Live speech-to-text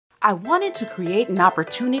I wanted to create an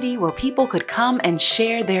opportunity where people could come and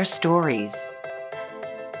share their stories.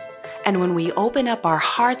 And when we open up our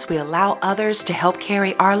hearts, we allow others to help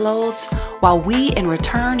carry our loads, while we in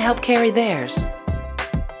return help carry theirs.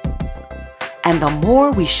 And the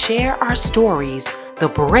more we share our stories, the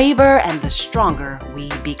braver and the stronger we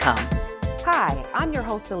become. Hi, I'm your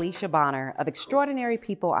host, Alicia Bonner of Extraordinary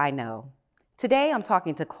People I Know. Today, I'm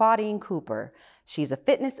talking to Claudine Cooper. She's a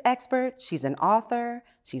fitness expert, she's an author,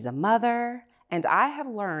 she's a mother, and I have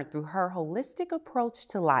learned through her holistic approach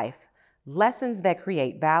to life lessons that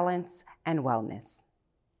create balance and wellness.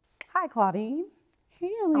 Hi, Claudine. Hey,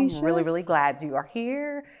 Alicia. I'm really glad you are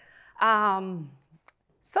here.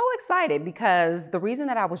 So excited because the reason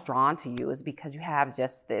that I was drawn to you is because you have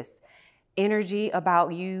just this energy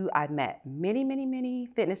about you. I've met many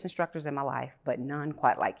fitness instructors in my life, but none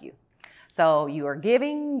quite like you. So you are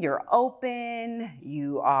giving, you're open,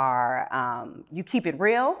 you are, you keep it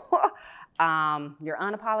real, you're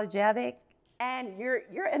unapologetic, and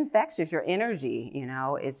you're infectious, your energy, you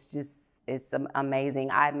know, it's amazing.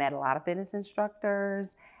 I've met a lot of fitness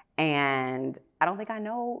instructors, and I don't think I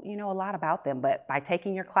know, a lot about them, but by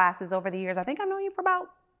taking your classes over the years, I think I've known you for about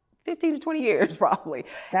 15 to 20 years probably.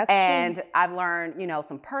 That's and true. I've learned,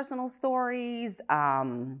 some personal stories,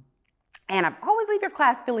 and I always leave your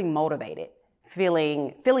class feeling motivated,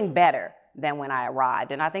 feeling better than when I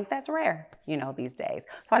arrived. And I think that's rare, these days.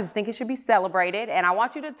 So I just think it should be celebrated. And I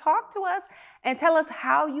want you to talk to us and tell us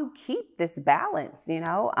how you keep this balance,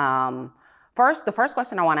 The first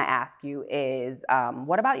question I want to ask you is,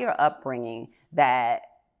 what about your upbringing that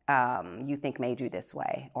you think made you this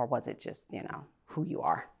way? Or was it just, who you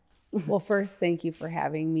are? Well, first, thank you for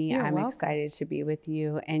having me. You're I'm welcome. excited to be with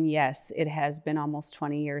you. And yes, it has been almost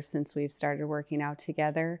 20 years since we've started working out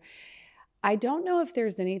together. I don't know if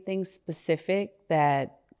there's anything specific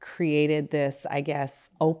that created this, I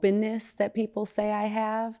guess, openness that people say I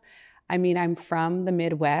have. I mean, I'm from the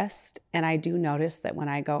Midwest, and I do notice that when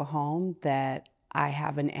I go home that I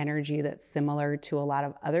have an energy that's similar to a lot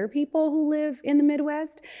of other people who live in the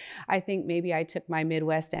Midwest. I think maybe I took my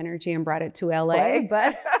Midwest energy and brought it to LA,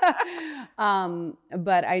 but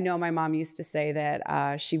I know my mom used to say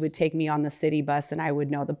that she would take me on the city bus and I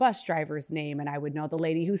would know the bus driver's name and I would know the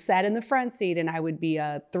lady who sat in the front seat, and I would be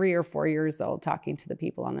 3 or 4 years old talking to the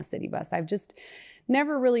people on the city bus. I've just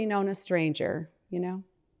never really known a stranger, Yeah.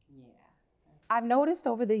 I've noticed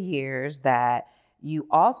over the years that you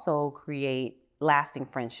also create lasting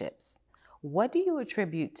friendships. What do you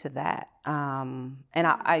attribute to that? And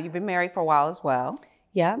you've been married for a while as well.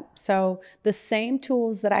 Yeah. So the same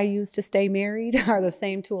tools that I use to stay married are the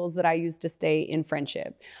same tools that I use to stay in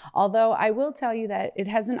friendship. Although I will tell you that it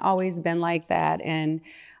hasn't always been like that. And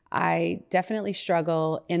I definitely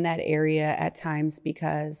struggle in that area at times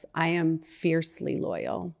because I am fiercely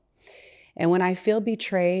loyal. And when I feel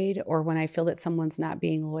betrayed or when I feel that someone's not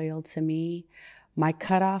being loyal to me, my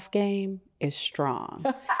cutoff game is strong.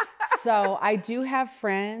 So I do have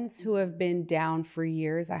friends who have been down for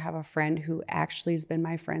years. I have a friend who actually has been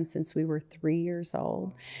my friend since we were 3 years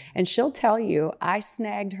old. And she'll tell you, I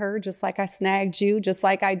snagged her just like I snagged you, just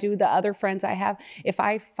like I do the other friends I have. If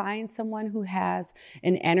I find someone who has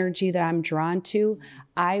an energy that I'm drawn to,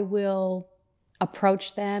 I will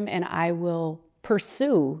approach them and I will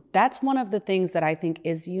pursue. That's one of the things that I think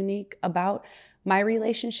is unique about my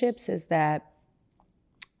relationships is that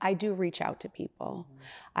I do reach out to people.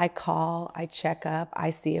 I call, I check up, I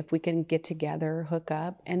see if we can get together, hook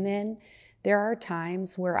up. And then there are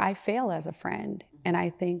times where I fail as a friend. And I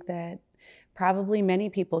think that probably many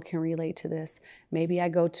people can relate to this. Maybe I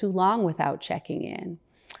go too long without checking in.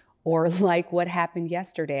 Or like what happened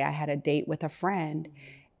yesterday, I had a date with a friend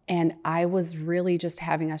and I was really just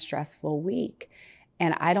having a stressful week.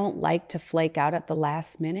 And I don't like to flake out at the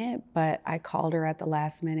last minute, but I called her at the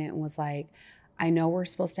last minute and was like, I know we're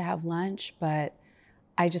supposed to have lunch, but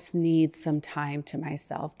I just need some time to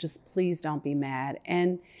myself. Just please don't be mad.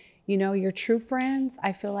 And your true friends,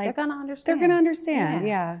 I feel like they're gonna understand. They're gonna understand.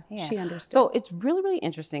 Yeah. She understood. So it's really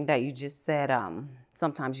interesting that you just said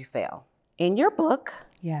sometimes you fail. In your book,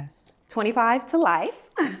 yes, 25 to Life.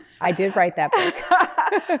 I did write that book.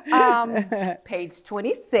 Page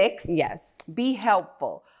 26. Yes. Be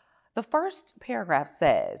helpful. The first paragraph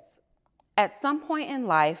says, at some point in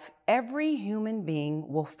life, every human being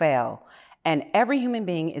will fail, and every human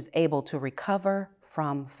being is able to recover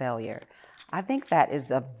from failure. I think that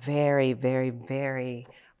is a very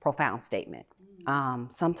profound statement.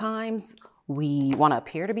 Sometimes we want to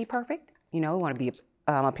appear to be perfect. We want to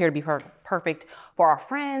appear to be perfect for our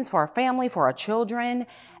friends, for our family, for our children.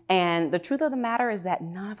 And the truth of the matter is that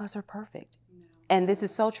none of us are perfect. And this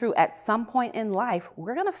is so true. At some point in life,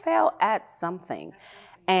 we're going to fail at something.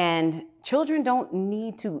 And children don't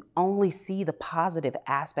need to only see the positive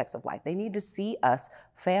aspects of life. They need to see us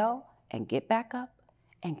fail and get back up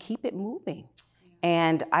and keep it moving.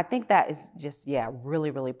 And I think that is just, yeah,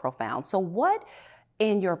 really, really profound. So what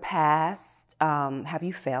in your past have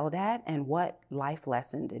you failed at, and what life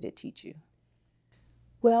lesson did it teach you?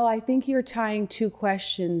 Well, I think you're tying two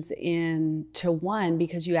questions into one,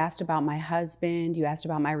 because you asked about my husband, you asked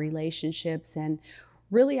about my relationships, and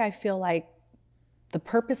really I feel like the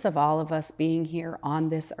purpose of all of us being here on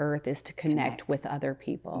this earth is to connect with other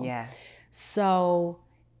people. Yes. So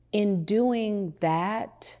in doing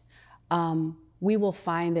that, we will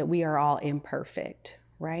find that we are all imperfect,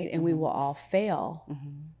 right? And we will all fail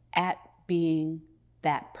at being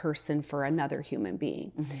that person for another human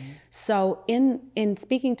being. So in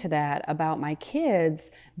speaking to that about my kids,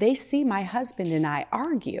 they see my husband and I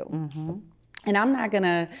argue. And I'm not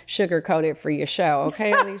gonna sugarcoat it for your show,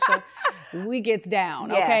 okay, Alicia? We gets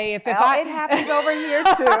down, okay? If it happens over here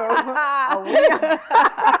too.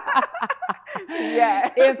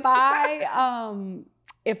 Yes.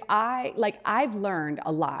 If I like, I've learned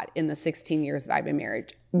a lot in the 16 years that I've been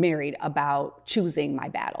married about choosing my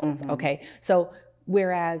battles, okay? So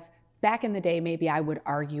whereas back in the day, maybe I would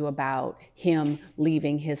argue about him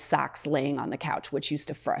leaving his socks laying on the couch, which used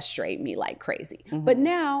to frustrate me like crazy. But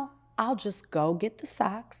now I'll just go get the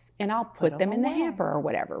socks and I'll put them in the hamper or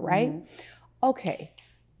whatever, right? Okay,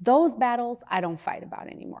 those battles I don't fight about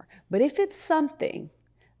anymore. But if it's something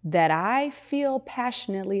that I feel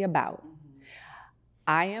passionately about,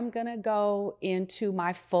 I am gonna go into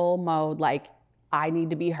my full mode, like I need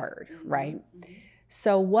to be heard, right?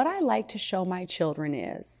 So what I like to show my children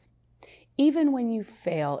is, even when you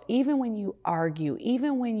fail, even when you argue,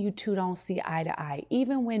 even when you two don't see eye to eye,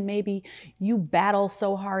 even when maybe you battle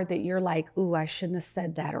so hard that you're like, ooh, I shouldn't have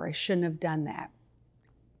said that, or I shouldn't have done that,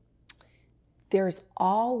 there's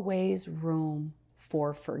always room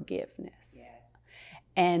for forgiveness.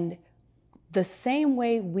 And the same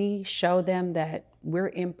way we show them that we're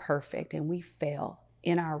imperfect and we fail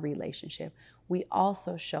in our relationship, we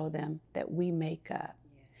also show them that we make up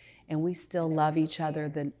and we still love each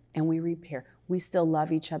other and we repair. We still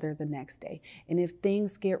love each other the next day. And if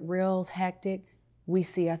things get real hectic, we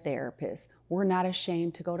see a therapist. We're not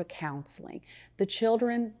ashamed to go to counseling. The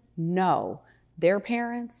children know their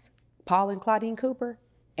parents, Paul and Claudine Cooper,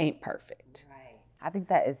 ain't perfect. Right. I think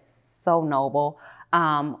that is so noble.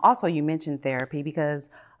 Also, you mentioned therapy, because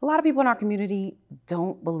a lot of people in our community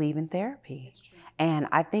don't believe in therapy. And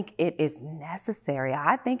I think it is necessary.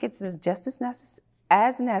 I think it's just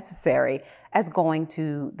as necessary as going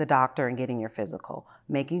to the doctor and getting your physical,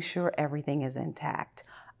 making sure everything is intact.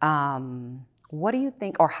 What do you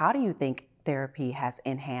think, or how do you think therapy has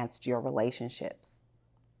enhanced your relationships?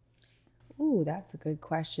 Ooh, that's a good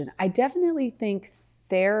question. I definitely think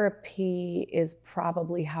therapy is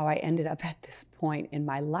probably how I ended up at this point in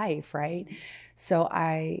my life, right? So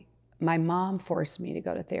my mom forced me to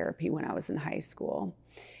go to therapy when I was in high school.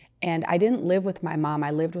 And I didn't live with my mom,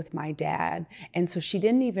 I lived with my dad. And so she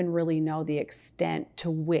didn't even really know the extent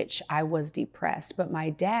to which I was depressed. But my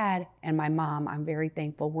dad and my mom, I'm very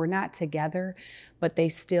thankful, were not together, but they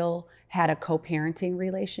still had a co-parenting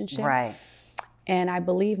relationship. Right. And I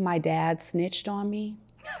believe my dad snitched on me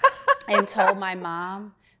and told my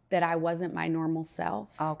mom that I wasn't my normal self.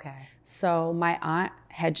 Okay. So my aunt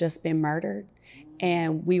had just been murdered,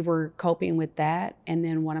 and we were coping with that. And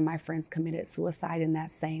then one of my friends committed suicide in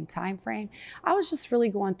that same time frame. I was just really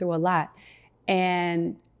going through a lot.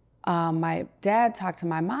 And my dad talked to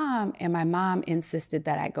my mom, and my mom insisted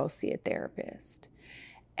that I go see a therapist.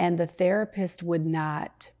 And the therapist would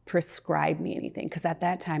not prescribe me anything, because at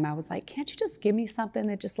that time I was like, can't you just give me something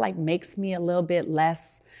that just like makes me a little bit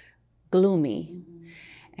less gloomy?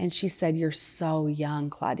 And she said, you're so young,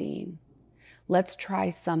 Claudine. Let's try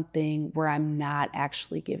something where I'm not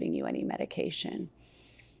actually giving you any medication.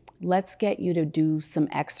 Let's get you to do some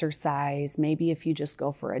exercise. Maybe if you just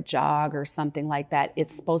go for a jog or something like that,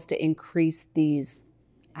 it's supposed to increase these,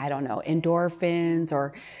 I don't know, endorphins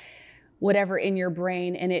or whatever in your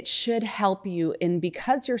brain, and it should help you. And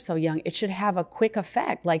because you're so young, it should have a quick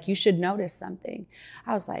effect. Like, you should notice something.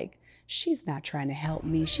 I was like, she's not trying to help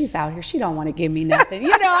me. She's out here. She don't want to give me nothing. You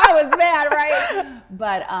know, I was mad, right?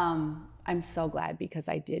 But I'm so glad, because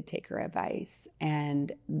I did take her advice.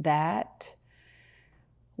 And that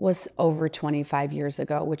was over 25 years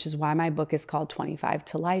ago, which is why my book is called 25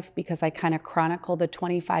 to Life, because I kind of chronicle the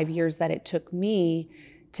 25 years that it took me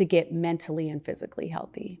to get mentally and physically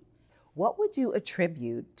healthy. What would you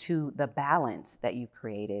attribute to the balance that you've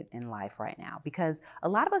created in life right now? Because a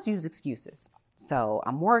lot of us use excuses. So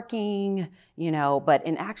I'm working, but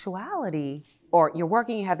in actuality, or you're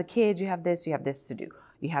working, you have the kids, you have this to do,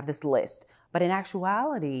 you have this list. But in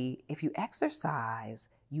actuality, if you exercise,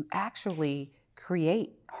 you actually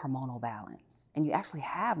create hormonal balance and you actually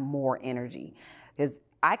have more energy. Because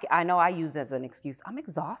I know I use as an excuse, I'm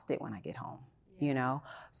exhausted when I get home.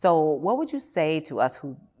 So what would you say to us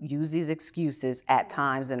who use these excuses at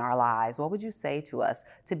times in our lives? What would you say to us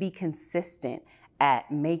to be consistent at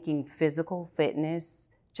making physical fitness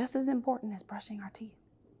just as important as brushing our teeth?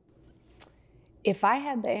 If I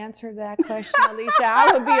had the answer to that question, Alicia,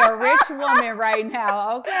 I would be a rich woman right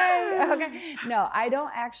now. Okay. No, I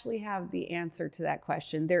don't actually have the answer to that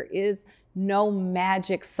question. There is no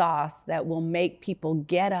magic sauce that will make people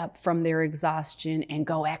get up from their exhaustion and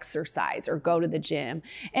go exercise or go to the gym.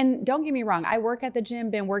 And don't get me wrong, I work at the gym,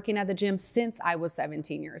 been working at the gym since I was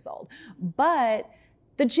 17 years old. But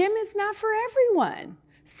the gym is not for everyone.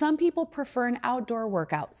 Some people prefer an outdoor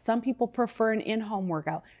workout. Some people prefer an in-home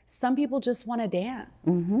workout. Some people just want to dance.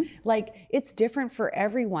 Like, it's different for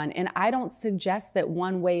everyone. And I don't suggest that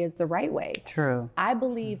one way is the right way. True. I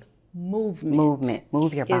believe move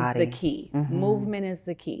your body is the key. Movement is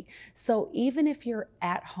the key. So even if you're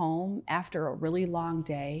at home after a really long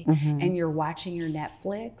day and you're watching your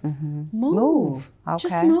Netflix, move. Okay.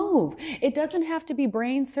 Just move. It doesn't have to be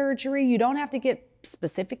brain surgery. You don't have to get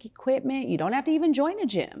specific equipment. You don't have to even join a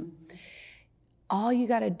gym. All you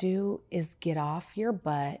got to do is get off your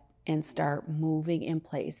butt and start moving in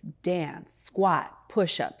place. Dance, squat,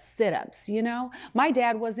 push-ups, sit-ups, My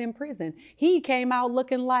dad was in prison. He came out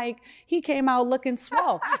looking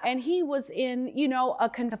swole. And he was in, a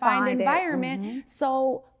confined environment.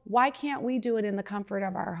 So why can't we do it in the comfort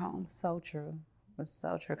of our home? So true. It's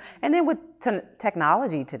so true. And then with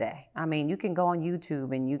technology today, I mean, you can go on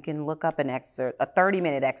YouTube and you can look up a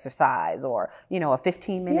 30-minute exercise or, a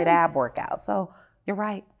 15-minute ab workout. So you're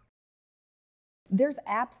right. There's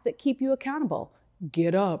apps that keep you accountable.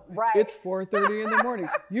 Get up. Right. It's 4:30 in the morning.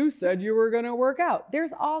 You said you were going to work out.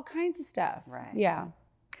 There's all kinds of stuff. Right. Yeah.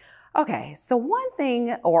 Okay. So one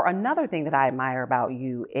thing or another thing that I admire about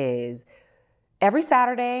you is every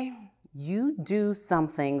Saturday, you do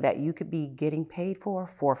something that you could be getting paid for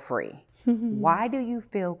free. Why do you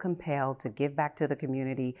feel compelled to give back to the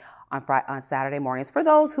community on Saturday mornings? For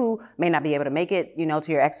those who may not be able to make it,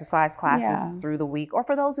 to your exercise classes through the week, or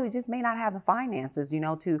for those who just may not have the finances,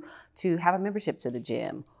 to have a membership to the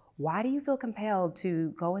gym. Why do you feel compelled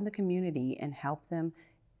to go in the community and help them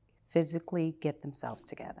physically get themselves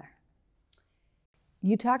together?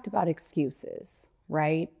 You talked about excuses,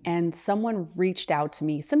 right? And someone reached out to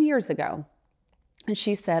me some years ago and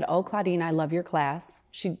she said, "Oh, Claudine, I love your class."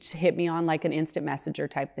 She hit me on like an instant messenger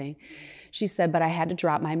type thing. She said, "But I had to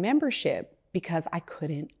drop my membership because I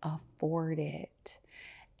couldn't afford it."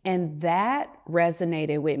 And that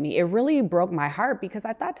resonated with me. It really broke my heart because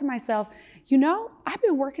I thought to myself, I've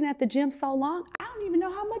been working at the gym so long, I don't even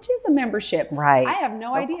know how much is a membership. Right. I have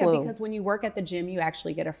no idea because when you work at the gym, you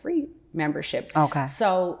actually get a free membership. Okay.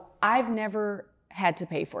 So I've never had to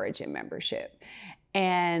pay for a gym membership.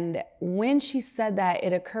 And when she said that,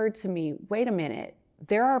 it occurred to me, wait a minute,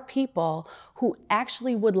 there are people who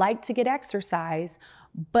actually would like to get exercise,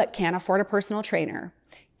 but can't afford a personal trainer,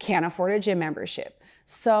 can't afford a gym membership.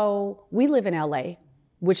 So we live in LA,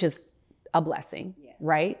 which is a blessing,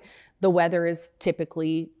 right? The weather is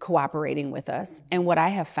typically cooperating with us. And what I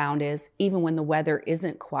have found is even when the weather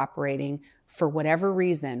isn't cooperating, for whatever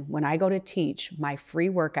reason, when I go to teach my free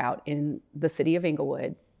workout in the city of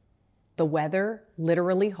Inglewood, the weather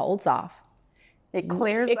literally holds off. It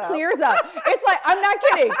clears up. It's like, I'm not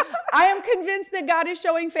kidding. I am convinced that God is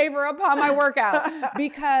showing favor upon my workout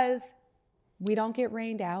because we don't get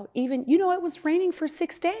rained out. Even, it was raining for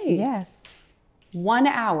 6 days. Yes. 1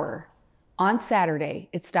 hour on Saturday,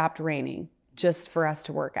 it stopped raining just for us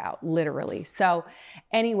to work out, literally. So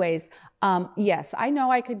anyways, yes, I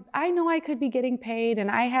know I could be getting paid,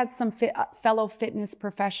 and I had some fellow fitness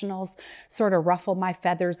professionals sort of ruffle my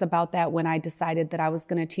feathers about that when I decided that I was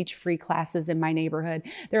going to teach free classes in my neighborhood.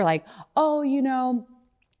 They're like, "Oh, you don't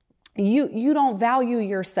value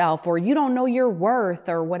yourself, or you don't know your worth,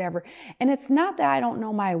 or whatever." And it's not that I don't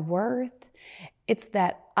know my worth. It's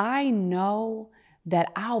that I know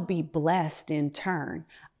that I'll be blessed in turn.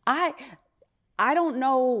 I don't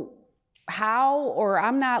know how, or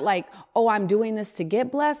I'm not like, "Oh, I'm doing this to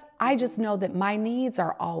get blessed." I just know that my needs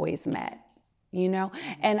are always met,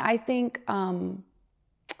 And I think when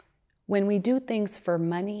we do things for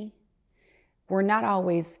money, we're not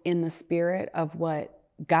always in the spirit of what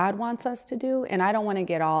God wants us to do. And I don't want to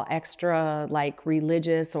get all extra like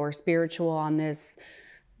religious or spiritual on this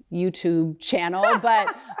YouTube channel,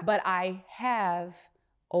 but I have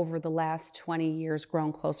over the last 20 years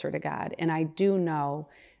grown closer to God. And I do know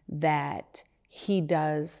that He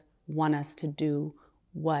does want us to do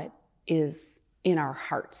what is in our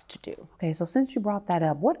hearts to do. Okay, so since you brought that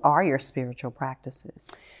up, what are your spiritual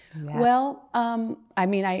practices? Well, I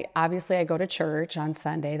mean, I go to church on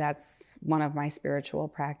Sunday. That's one of my spiritual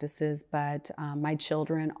practices, but my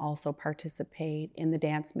children also participate in the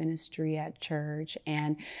dance ministry at church.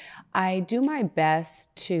 And I do my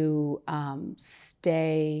best to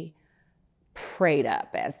stay prayed up,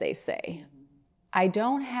 as they say. I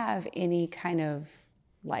don't have any kind of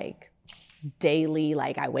like daily,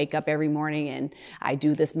 like I wake up every morning and I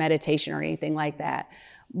do this meditation or anything like that.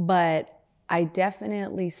 But I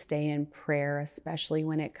definitely stay in prayer, especially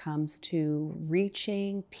when it comes to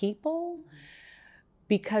reaching people,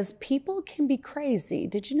 because people can be crazy.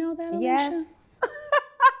 Did you know that, Alicia? Yes.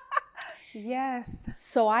 Yes.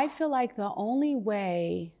 So I feel like the only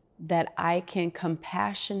way that I can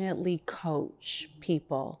compassionately coach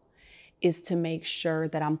people is to make sure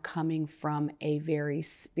that I'm coming from a very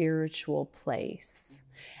spiritual place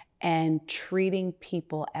and treating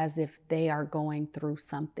people as if they are going through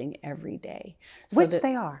something every day. So which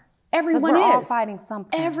they are. Everyone we're is. all fighting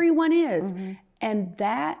something. Everyone is. Mm-hmm. And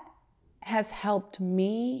that has helped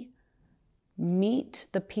me meet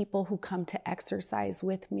the people who come to exercise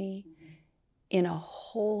with me in a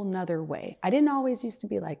whole nother way. I didn't always used to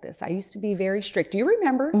be like this. I used to be very strict. Do you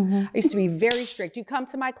remember? Mm-hmm. I used to be very strict. You come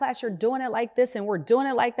to my class, you're doing it like this and we're doing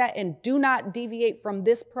it like that, and do not deviate from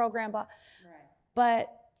this program. Blah. Right.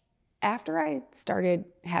 But after I started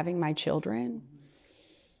having my children,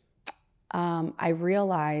 I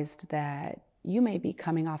realized that you may be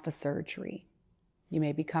coming off a surgery. You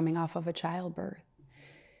may be coming off of a childbirth.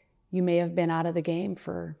 You may have been out of the game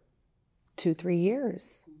for 2-3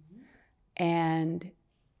 years. And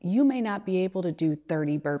you may not be able to do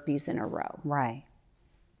 30 burpees in a row. Right.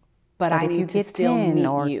 But I need to still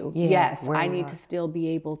meet you. Yes, I need to still be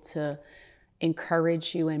able to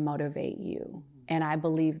encourage you and motivate you. And I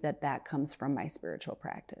believe that that comes from my spiritual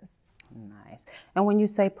practice. Nice. And when you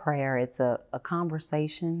say prayer, it's a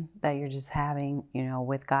conversation that you're just having,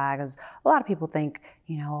 with God. Because a lot of people think,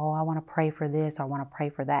 oh, I want to pray for this, or I want to pray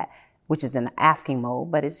for that, which is in asking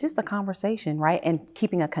mode, but it's just a conversation, right? And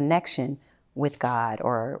keeping a connection with God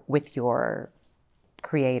or with your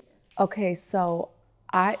Creator. Okay, so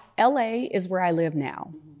LA is where I live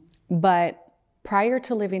now, but prior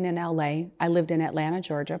to living in LA, I lived in Atlanta,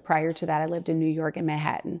 Georgia. Prior to that, I lived in New York and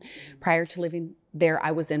Manhattan. Prior to living there,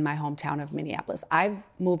 I was in my hometown of Minneapolis. I've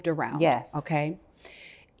moved around. Yes. Okay.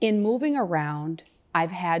 In moving around,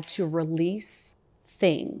 I've had to release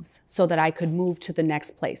things so that I could move to the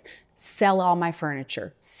next place, sell all my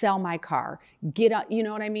furniture, sell my car, get up, you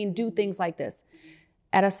know what I mean? Do things like this.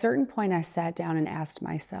 At a certain point, I sat down and asked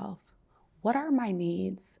myself, what are my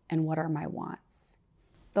needs and what are my wants?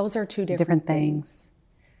 Those are two different things.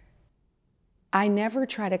 I never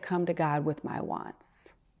try to come to God with my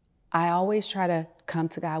wants. I always try to come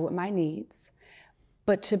to God with my needs.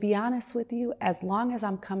 But to be honest with you, as long as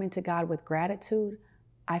I'm coming to God with gratitude,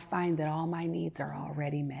 I find that all my needs are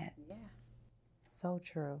already met. Yeah, so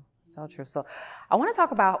true, so true. So I want to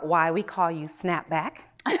talk about why we call you Snapback.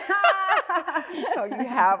 So you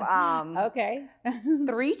have okay.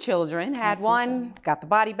 3 children, had 1, got the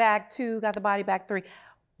body back, 2, got the body back, 3.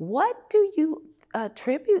 What do you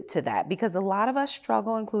attribute to that? Because a lot of us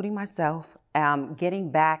struggle, including myself, getting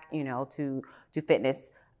back, to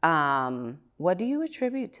fitness. What do you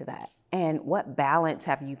attribute to that? And what balance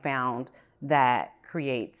have you found that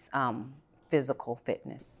creates physical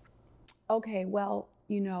fitness? Okay, well,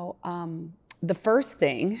 the first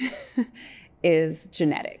thing is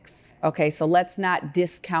genetics. Okay, so let's not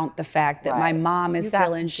discount the fact that my mom is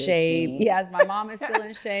still in shape. Genes. Yes, my mom is still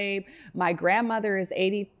in shape. My grandmother is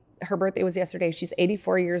 80. Her birthday was yesterday. She's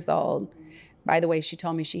 84 years old. By the way, she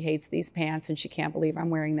told me she hates these pants and she can't believe I'm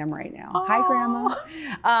wearing them right now. Aww. Hi,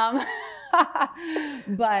 Grandma.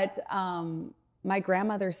 But my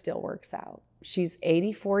grandmother still works out. She's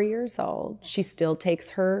 84 years old. She still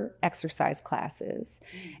takes her exercise classes.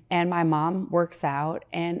 And my mom works out.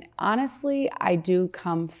 And honestly, I do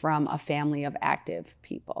come from a family of active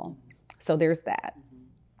people. So there's that.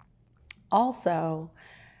 Also,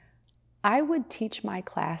 I would teach my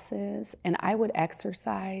classes and I would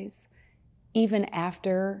exercise even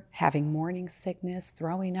after having morning sickness,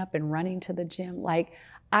 throwing up and running to the gym. Like,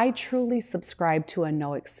 I truly subscribe to a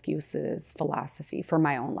no excuses philosophy for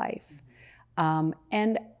my own life.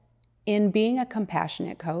 And in being a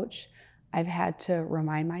compassionate coach, I've had to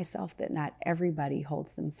remind myself that not everybody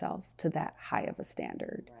holds themselves to that high of a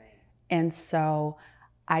standard. Right. And so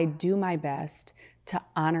I do my best to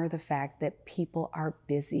honor the fact that people are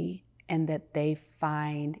busy and that they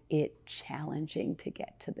find it challenging to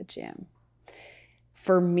get to the gym.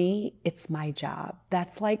 For me, it's my job.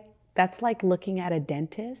 That's like looking at a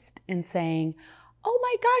dentist and saying, oh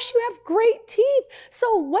my gosh, you have great teeth.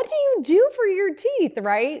 So what do you do for your teeth,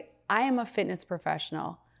 right? I am a fitness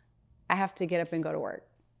professional. I have to get up and go to work.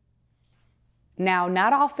 Now,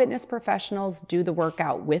 not all fitness professionals do the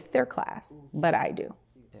workout with their class, but I do.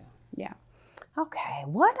 You do. Yeah. Okay.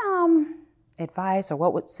 What advice or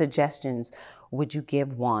what suggestions would you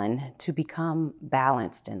give one to become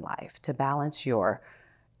balanced in life, to balance your,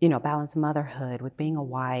 balance motherhood with being a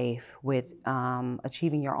wife, with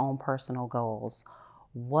achieving your own personal goals?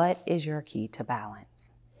 What is your key to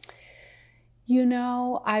balance?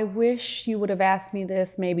 I wish you would have asked me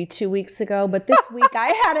this maybe 2 weeks ago, but this week I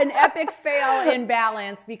had an epic fail in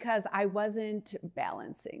balance because I wasn't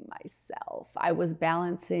balancing myself. I was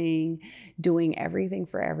balancing doing everything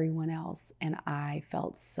for everyone else, and I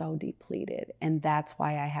felt so depleted. And that's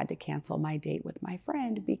why I had to cancel my date with my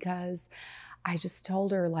friend, because I just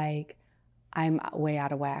told her, like, I'm way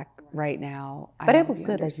out of whack right now. But it was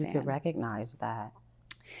good that you could recognize that.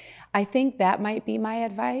 I think that might be my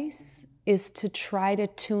advice, is to try to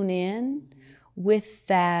tune in with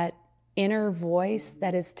that inner voice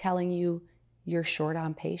that is telling you you're short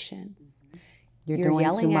on patience. You're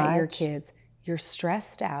yelling at your kids. You're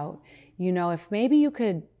stressed out. If maybe you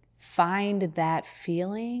could find that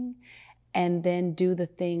feeling and then do the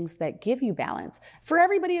things that give you balance. For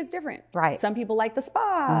everybody, it's different. Right. Some people like the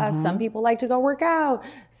spa. Some people like to go work out.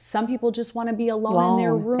 Some people just want to be alone in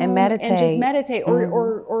their room and meditate. And just meditate,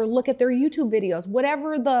 or look at their YouTube videos.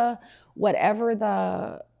 Whatever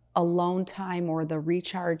the alone time or the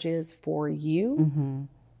recharge is for you,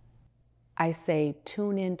 I say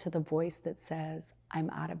tune into the voice that says, I'm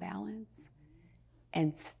out of balance,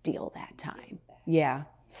 and steal that time. Yeah.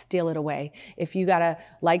 Steal it away. If you gotta,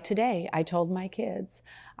 like today, I told my kids,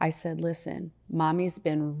 I said, listen, mommy's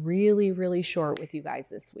been really, really short with you guys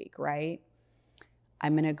this week, right?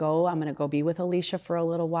 I'm gonna go be with Alicia for a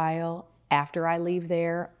little while. After I leave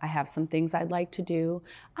there, I have some things I'd like to do.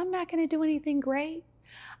 I'm not gonna do anything great.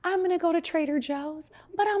 I'm gonna go to Trader Joe's,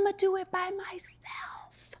 but I'm gonna do it by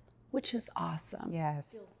myself, which is awesome.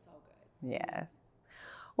 Yes. Feels so good. Yes.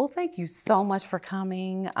 Well, thank you so much for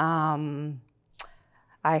coming.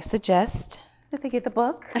 I suggest that they get the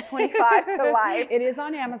book, 25 to Life. It is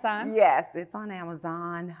on Amazon. Yes, it's on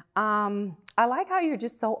Amazon. I like how you're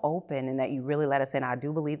just so open and that you really let us in. I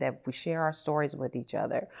do believe that if we share our stories with each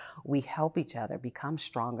other, we help each other become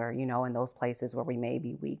stronger, in those places where we may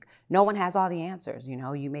be weak. No one has all the answers,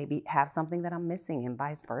 you may have something that I'm missing and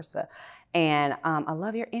vice versa. And I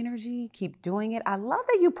love your energy. Keep doing it. I love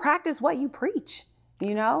that you practice what you preach.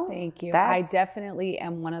 Thank you. I definitely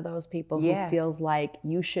am one of those people who feels like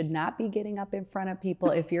you should not be getting up in front of people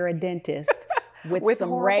if you're a dentist with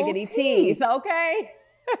some raggedy teeth. Okay.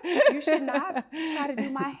 You should not try to do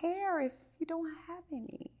my hair if you don't have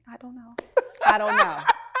any. I don't know.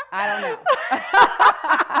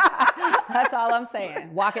 That's all I'm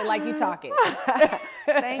saying. Walk it like you talk it.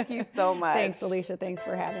 Thank you so much. Thanks, Alicia. Thanks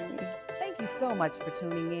for having me. Thank you so much for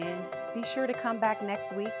tuning in. Be sure to come back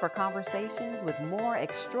next week for conversations with more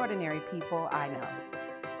extraordinary people I know.